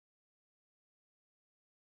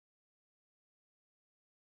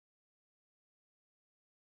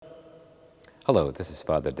Hello, this is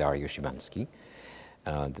Father DARIUSZ.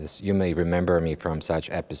 You may remember me from such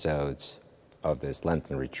episodes of this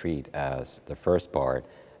Lenten Retreat as the first part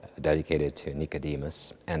dedicated to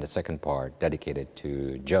Nicodemus and the second part dedicated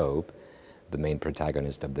to Job, the main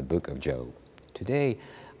protagonist of the book of Job. Today,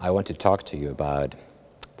 I want to talk to you about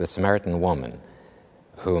the Samaritan woman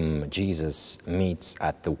whom Jesus meets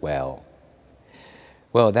at the well.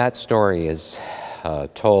 Well, that story is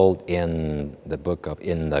told in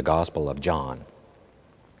the Gospel of John.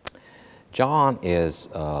 John is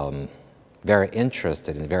very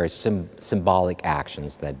interested in very symbolic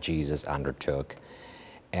actions that Jesus undertook,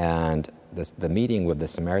 and the meeting with the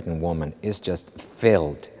Samaritan woman is just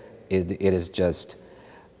filled. It is just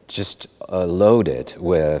loaded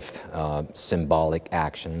with symbolic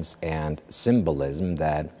actions and symbolism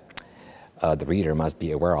that the reader must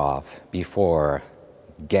be aware of before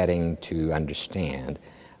getting to understand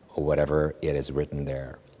whatever it is written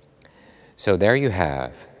there. So there you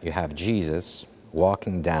have Jesus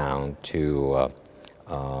walking down to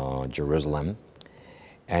Jerusalem,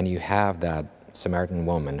 and you have that Samaritan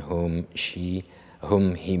woman whom he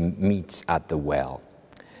meets at the well.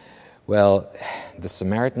 Well, the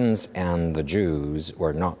Samaritans and the Jews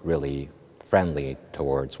were not really friendly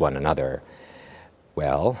towards one another.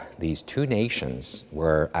 Well, these two nations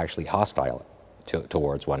were actually hostile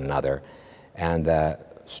towards one another, and the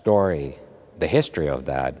history of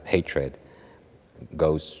that hatred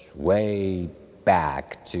goes way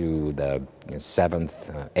back to the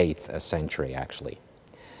 7th, 8th century, actually.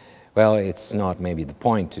 Well, it's not maybe the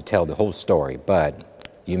point to tell the whole story,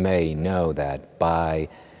 but you may know that by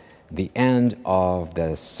the end of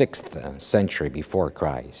the 6th century before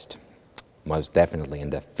Christ, most definitely in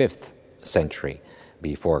the 5th century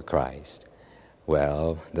before Christ,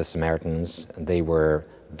 well, the Samaritans, they were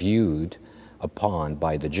viewed upon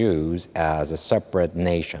by the Jews as a separate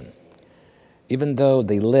nation. Even though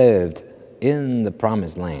they lived in the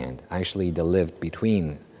Promised Land, actually they lived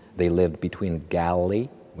between Galilee,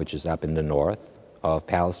 which is up in the north of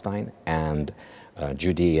Palestine, and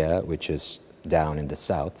Judea, which is down in the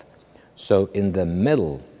south. So in the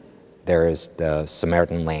middle, there is the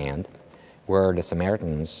Samaritan land, where the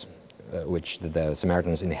Samaritans, which the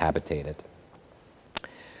Samaritans inhabited.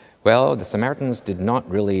 Well, the Samaritans did not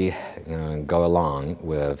really go along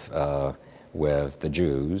with the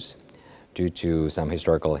Jews due to some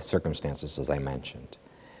historical circumstances, as I mentioned.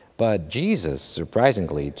 But Jesus,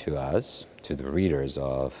 surprisingly to us, to the readers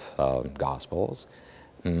of Gospels,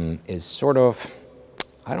 is sort of,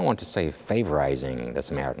 I don't want to say favorizing the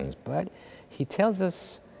Samaritans, but he tells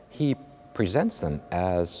us, he presents them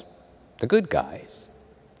as the good guys.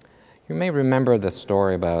 You may remember the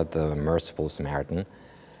story about the merciful Samaritan,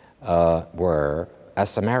 where a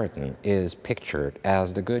Samaritan is pictured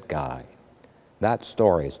as the good guy. That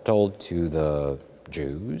story is told to the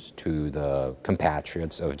Jews, to the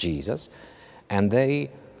compatriots of Jesus, and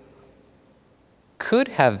they could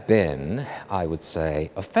have been, I would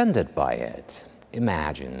say, offended by it.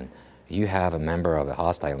 Imagine you have a member of a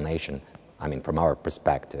hostile nation, I mean from our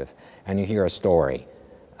perspective, and you hear a story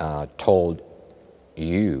told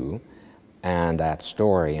you, and that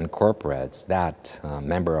story incorporates that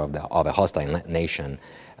member of a hostile nation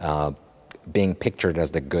being pictured as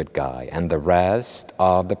the good guy, and the rest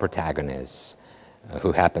of the protagonists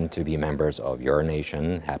who happen to be members of your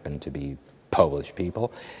nation, happen to be Polish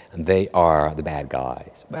people, and they are the bad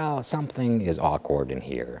guys. Well, something is awkward in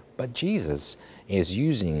here, but Jesus is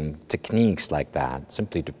using techniques like that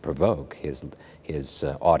simply to provoke his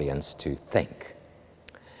audience to think.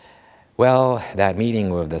 Well, that meeting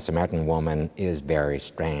with the Samaritan woman is very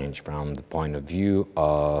strange from the point of view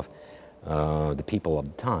of the people of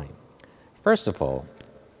the time. First of all,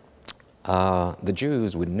 the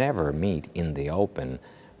Jews would never meet in the open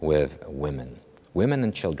with women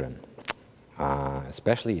and children,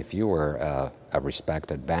 especially if you were a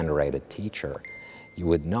respected, venerated teacher. You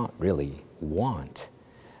would not really want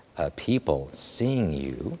people seeing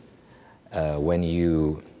you when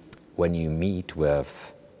you meet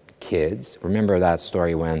with kids. Remember that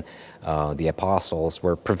story when the apostles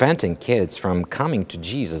were preventing kids from coming to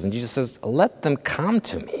Jesus, and Jesus says, "Let them come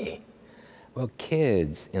to me." Well,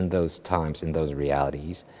 kids in those times, in those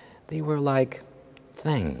realities, they were like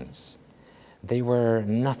things. They were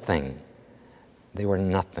nothing. They were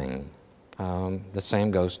nothing. The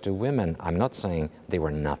same goes to women. I'm not saying they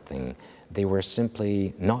were nothing. They were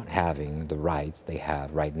simply not having the rights they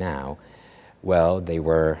have right now. Well,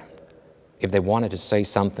 if they wanted to say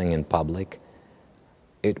something in public,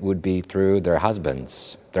 it would be through their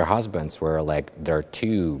husbands. Their husbands were like their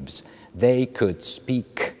tubes. They could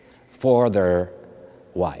speak for their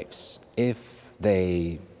wives if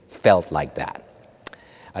they felt like that.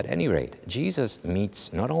 At any rate, Jesus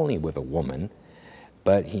meets not only with a woman,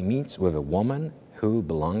 but he meets with a woman who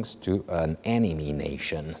belongs to an enemy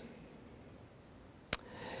nation.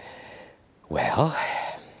 Well,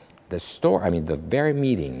 the very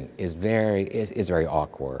meeting is very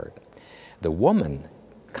awkward. The woman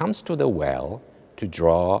comes to the well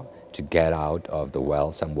to get out of the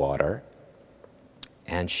well some water,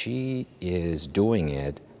 and she is doing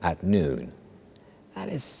it at noon. That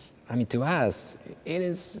is, to us, it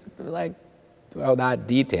is like, well, that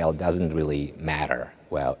detail doesn't really matter.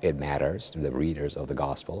 Well, it matters to the readers of the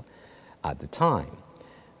gospel at the time,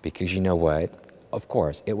 because you know what? Of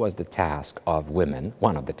course, it was the task of women,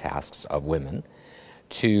 one of the tasks of women,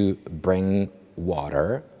 to bring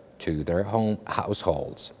water to their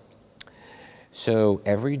households. So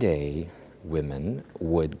every day, women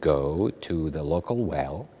would go to the local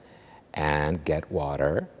well and get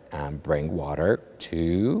water and bring water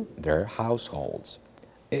to their households.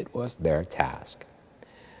 It was their task.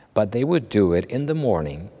 But they would do it in the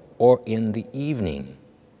morning or in the evening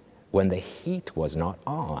when the heat was not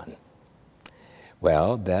on.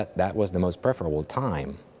 Well, that was the most preferable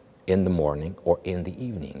time, in the morning or in the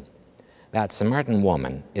evening. That Samaritan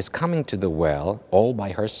woman is coming to the well all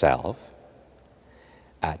by herself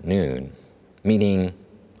at noon, meaning,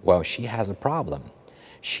 well, she has a problem.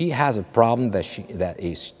 She has a problem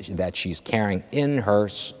that she's carrying in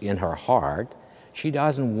her heart. She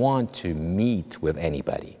doesn't want to meet with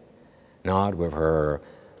anybody, not with her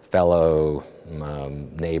fellow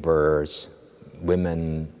neighbors,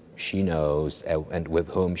 women she knows and with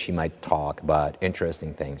whom she might talk about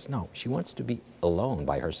interesting things. No, she wants to be alone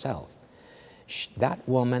by herself. That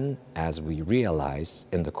woman, as we realize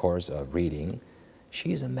in the course of reading,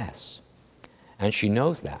 she's a mess. And she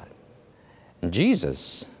knows that. And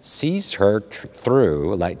Jesus sees her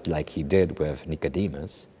through, like he did with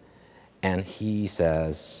Nicodemus, and he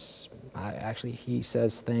says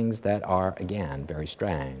things that are, again, very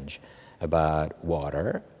strange about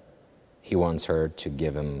water. He wants her to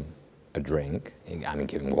give him a drink,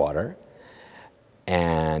 give him water.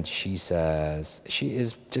 And she says, she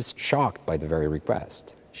is just shocked by the very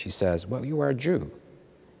request. She says, well, you are a Jew,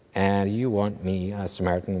 and you want me, a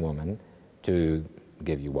Samaritan woman, to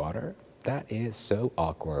give you water? That is so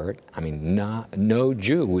awkward. No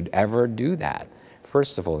Jew would ever do that.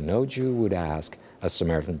 First of all, no Jew would ask a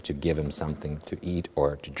Samaritan to give him something to eat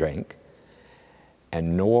or to drink.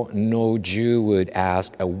 And no Jew would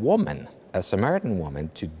ask a woman, a Samaritan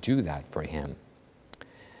woman, to do that for him.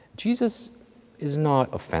 Jesus is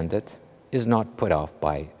not offended, is not put off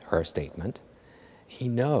by her statement. He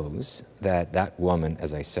knows that that woman,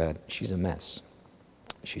 as I said, she's a mess.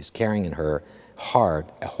 She's carrying in her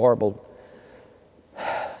heart a horrible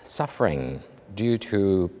suffering due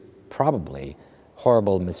to probably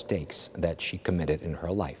horrible mistakes that she committed in her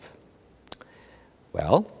life.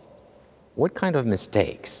 Well, what kind of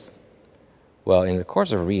mistakes? Well, in the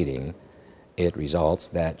course of reading, it results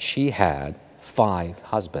that she had 5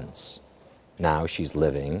 husbands. Now she's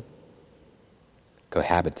living,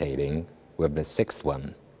 cohabitating with the 6th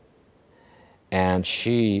one. And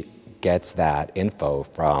she gets that info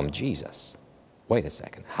from Jesus. Wait a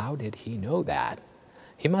second, how did he know that?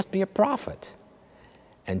 He must be a prophet.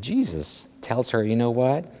 And Jesus tells her, you know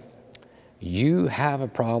what? You have a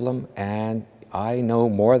problem, and I know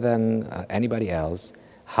more than anybody else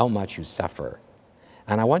how much you suffer.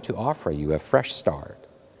 And I want to offer you a fresh start,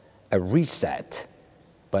 a reset.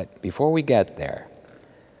 But before we get there,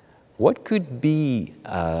 what could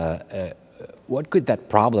that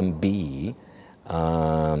problem be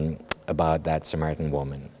about that Samaritan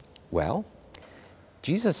woman? Well,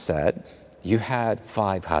 Jesus said, you had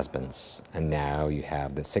 5 husbands, and now you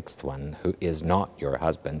have the 6th one who is not your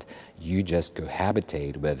husband. You just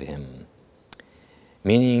cohabitate with him.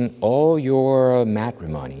 Meaning all your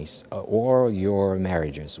matrimonies or your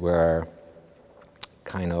marriages were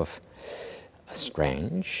kind of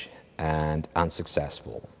strange and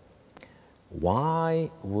unsuccessful. Why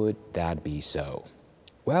would that be so?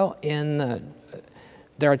 Well,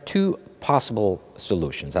 there are 2 possible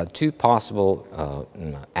solutions, 2 possible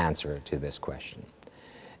answers to this question.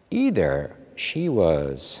 Either she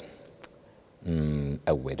was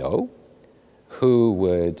a widow who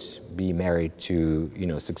would be married to,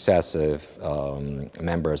 successive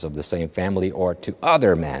members of the same family, or to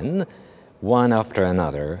other men, one after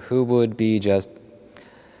another, who would be just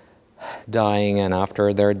dying, and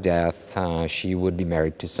after their death, she would be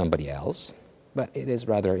married to somebody else. But it is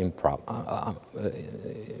rather improbable.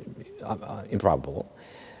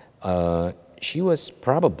 She was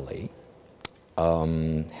probably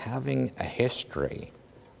having a history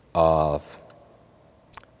of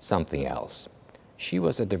something else. She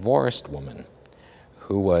was a divorced woman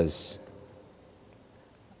who was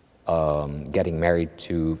getting married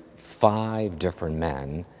to 5 different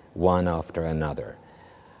men, one after another.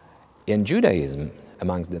 In Judaism,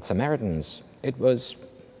 among the Samaritans, it was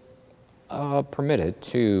permitted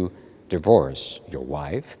to divorce your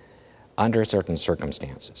wife under certain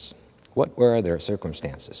circumstances. What were their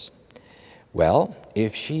circumstances? Well,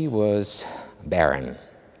 if she was barren,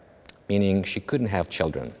 meaning she couldn't have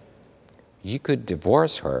children, you could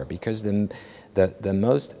divorce her, because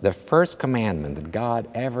the first commandment that God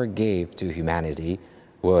ever gave to humanity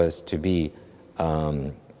was to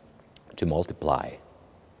multiply,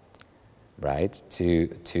 right?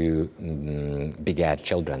 To beget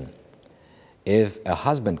children. If a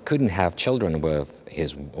husband couldn't have children with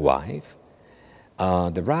his wife,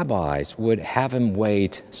 the rabbis would have him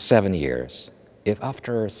wait 7 years. If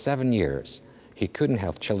after 7 years he couldn't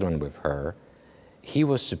have children with her, he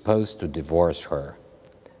was supposed to divorce her,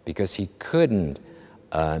 because he couldn't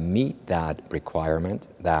meet that requirement,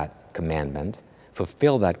 that commandment,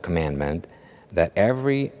 fulfill that commandment that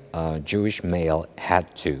every Jewish male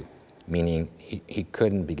had to, meaning he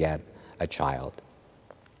couldn't beget a child.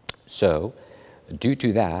 So, due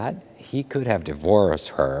to that, he could have divorced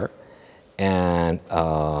her, and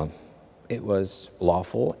it was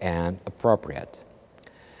lawful and appropriate.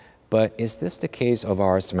 But is this the case of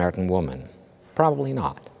our Samaritan woman? Probably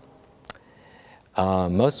not.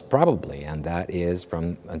 Most probably, and that is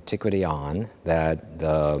from antiquity on, that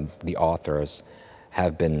the authors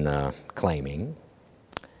have been claiming.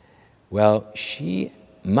 Well, she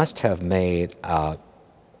must have made a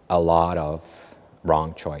lot of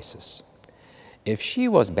wrong choices. If she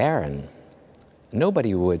was barren,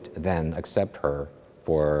 nobody would then accept her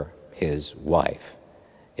for his wife.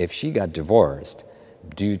 If she got divorced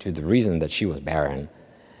due to the reason that she was barren,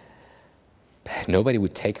 nobody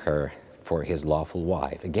would take her for his lawful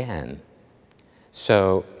wife again.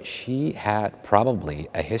 So she had probably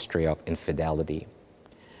a history of infidelity.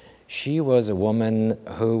 She was a woman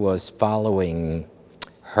who was following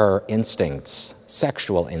her instincts,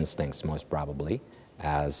 sexual instincts most probably,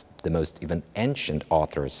 as the most even ancient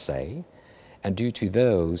authors say, and due to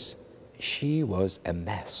those, she was a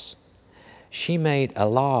mess. She made a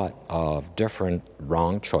lot of different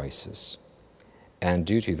wrong choices, and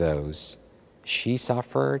due to those, she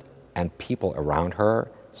suffered, and people around her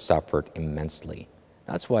suffered immensely.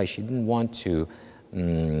 That's why she didn't want to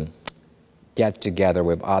get together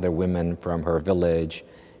with other women from her village.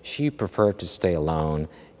 She preferred to stay alone,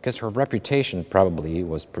 because her reputation probably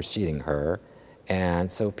was preceding her,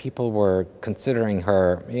 and so people were considering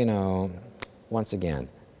her, you know, once again,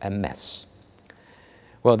 a mess.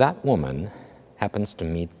 Well, that woman happens to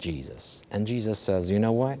meet Jesus, and Jesus says, you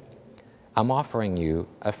know what? I'm offering you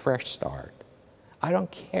a fresh start. I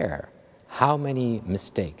don't care how many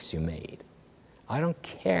mistakes you made. I don't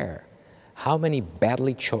care how many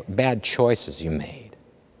bad choices you made.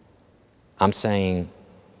 I'm saying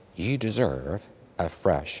you deserve a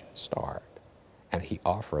fresh start. And he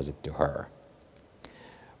offers it to her.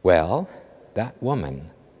 Well, that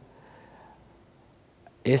woman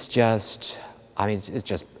is just, I mean, it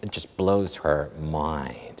just blows her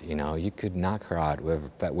mind. You know, you could knock her out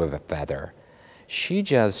with a feather. She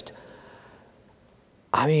just,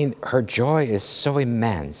 I mean, her joy is so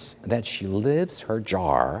immense that she leaves her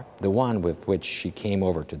jar, the one with which she came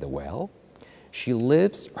over to the well, she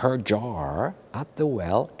leaves her jar at the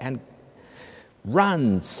well and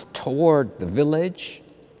runs toward the village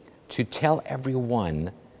to tell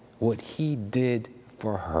everyone what he did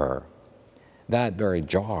for her. That very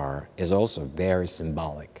jar is also very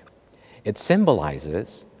symbolic. It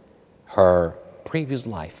symbolizes her previous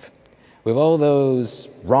life, with all those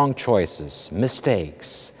wrong choices,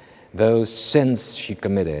 mistakes, those sins she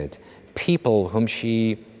committed, people whom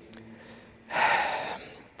she,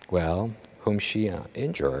 well, whom she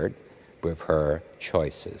injured with her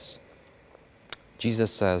choices.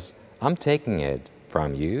 Jesus says, I'm taking it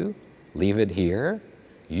from you, leave it here,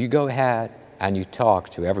 you go ahead and you talk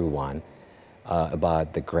to everyone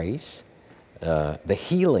about the grace, the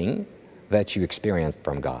healing that you experienced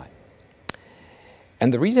from God.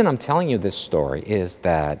 And the reason I'm telling you this story is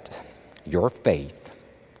that your faith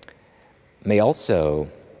may also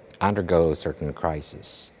undergo certain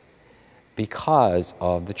crises because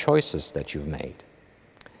of the choices that you've made.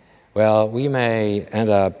 Well, we may end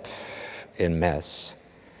up in mess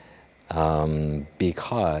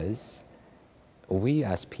because we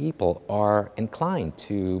as people are inclined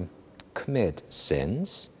to commit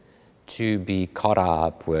sins, to be caught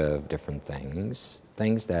up with different things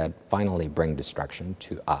that finally bring destruction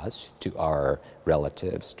to us, to our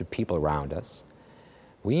relatives, to people around us.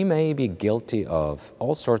 we may be guilty of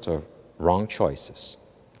all sorts of wrong choices.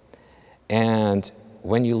 And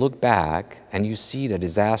when you look back and you see the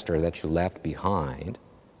disaster that you left behind,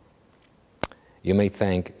 you may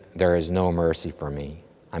think, there is no mercy for me.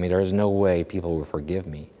 I mean, there is no way people will forgive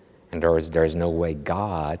me. And there is no way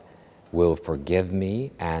God will forgive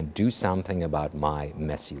me and do something about my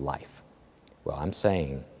messy life. Well, I'm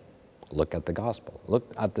saying, look at the gospel.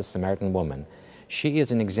 Look at the Samaritan woman. She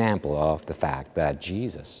is an example of the fact that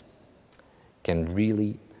Jesus can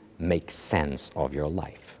really make sense of your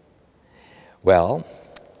life. Well,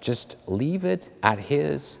 just leave it at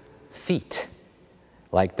his feet,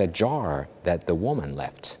 like the jar that the woman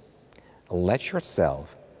left. Let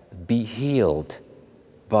yourself be healed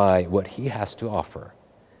by what he has to offer.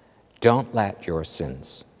 Don't let your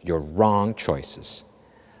sins, your wrong choices,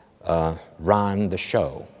 run the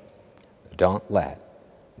show. Don't let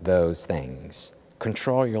those things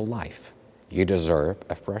control your life. You deserve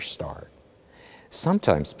a fresh start.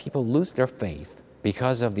 Sometimes people lose their faith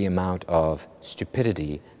because of the amount of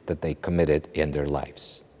stupidity that they committed in their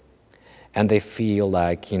lives. And they feel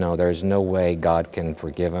like, there's no way God can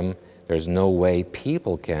forgive them. There's no way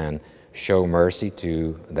people can show mercy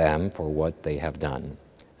to them for what they have done.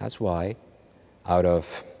 That's why, out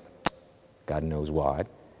of God knows what,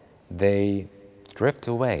 they drift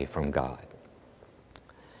away from God.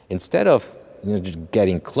 Instead of just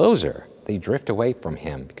getting closer, they drift away from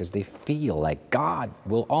him because they feel like God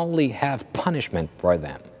will only have punishment for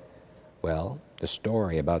them. Well, the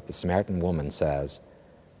story about the Samaritan woman says,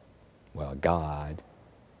 well, God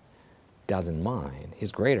doesn't mind.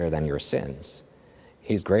 He's greater than your sins.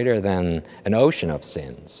 He's greater than an ocean of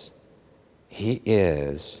sins. He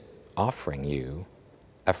is offering you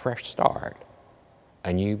a fresh start,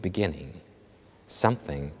 a new beginning,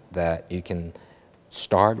 something that you can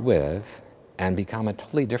start with and become a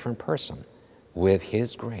totally different person with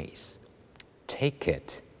his grace. Take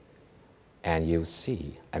it, and you'll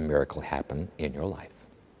see a miracle happen in your life.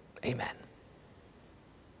 Amen.